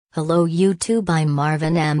Hello YouTube, I'm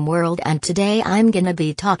Marvin M World and today I'm gonna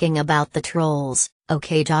be talking about the trolls.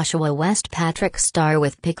 Okay, Joshua West Patrick Star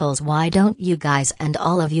with Pickles, why don't you guys and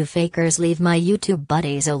all of you fakers leave my YouTube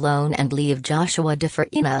buddies alone and leave Joshua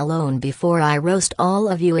DeFerina alone before I roast all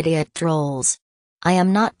of you idiot trolls. I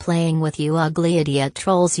am not playing with you ugly idiot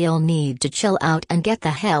trolls, you'll need to chill out and get the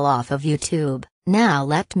hell off of YouTube. Now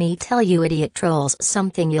let me tell you idiot trolls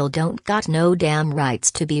something, you don't got no damn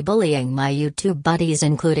rights to be bullying my YouTube buddies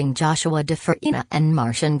including Joshua DeFerina and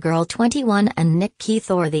Martian Girl 21 and Nick Keith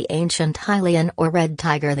or the Ancient Hylian or Red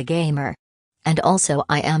Tiger the Gamer. And also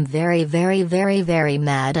I am very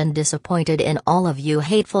mad and disappointed in all of you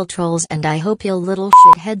hateful trolls, and I hope you little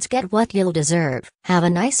shitheads get what you'll deserve. Have a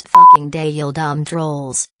nice fucking day, you dumb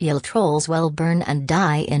trolls. You trolls will burn and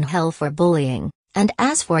die in hell for bullying. And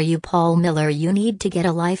as for you Paul Miller, you need to get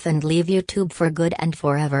a life and leave YouTube for good and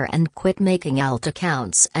forever and quit making alt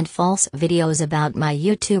accounts and false videos about my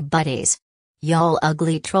YouTube buddies. Y'all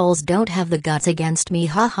ugly trolls don't have the guts against me,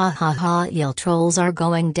 ha ha ha ha. Y'all trolls are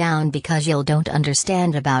going down because y'all don't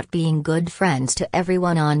understand about being good friends to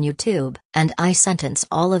everyone on YouTube, and I sentence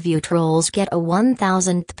all of you trolls get a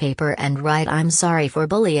 1000th paper and write I'm sorry for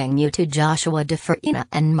bullying you to Joshua DeFerina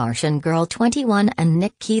and Martian Girl 21 and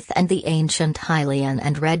Nick Keith and the Ancient Hylian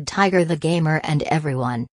and Red Tiger the Gamer and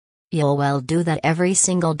everyone. You'll well do that every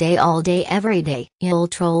single day, all day, every day. You'll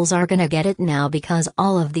trolls are gonna get it now because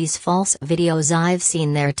all of these false videos I've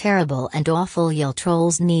seen, they're terrible and awful. You'll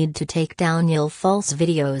trolls need to take down your false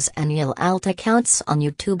videos and your alt accounts on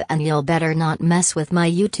YouTube, and you'll better not mess with my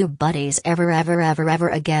YouTube buddies ever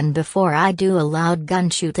again before I do a loud gun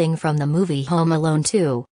shooting from the movie Home Alone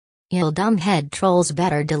 2. You dumbhead trolls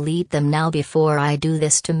better delete them now before I do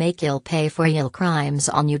this to make you'll pay for your crimes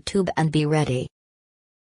on YouTube, and be ready.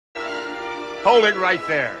 Hold it right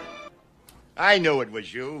there. I knew it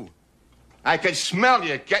was you. I could smell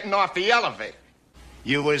you getting off the elevator.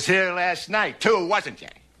 You was here last night, too, wasn't you?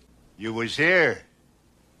 You was here.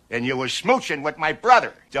 And you was smooching with my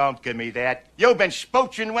brother. Don't give me that. You've been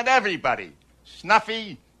smooching with everybody.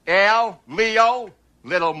 Snuffy, Al, Leo,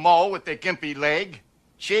 Little Mo with the gimpy leg,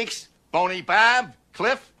 Cheeks, Bony Bob,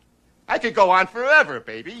 Cliff. I could go on forever,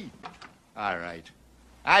 baby. All right.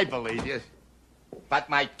 I believe you. But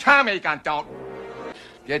my Tommy gun don't.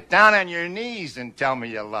 Get down on your knees and tell me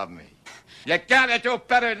you love me. You gotta do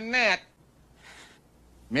better than that.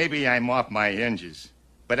 Maybe I'm off my hinges,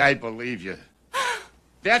 but I believe you.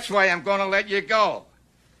 That's why I'm gonna let you go.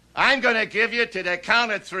 I'm gonna give you to the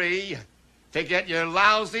count of 3 to get your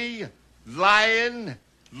lousy, lying,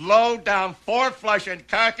 low-down, 4-flushing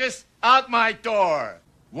carcass out my door.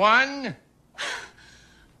 1,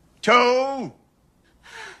 2...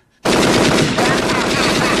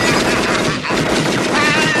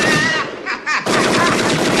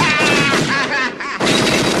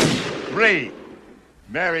 3.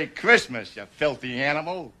 Merry Christmas, you filthy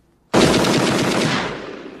animal. And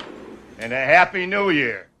a Happy New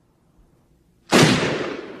Year.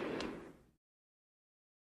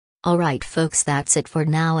 Alright folks, that's it for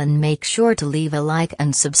now, and make sure to leave a like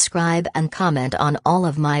and subscribe and comment on all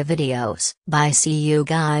of my videos. Bye, see you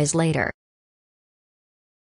guys later.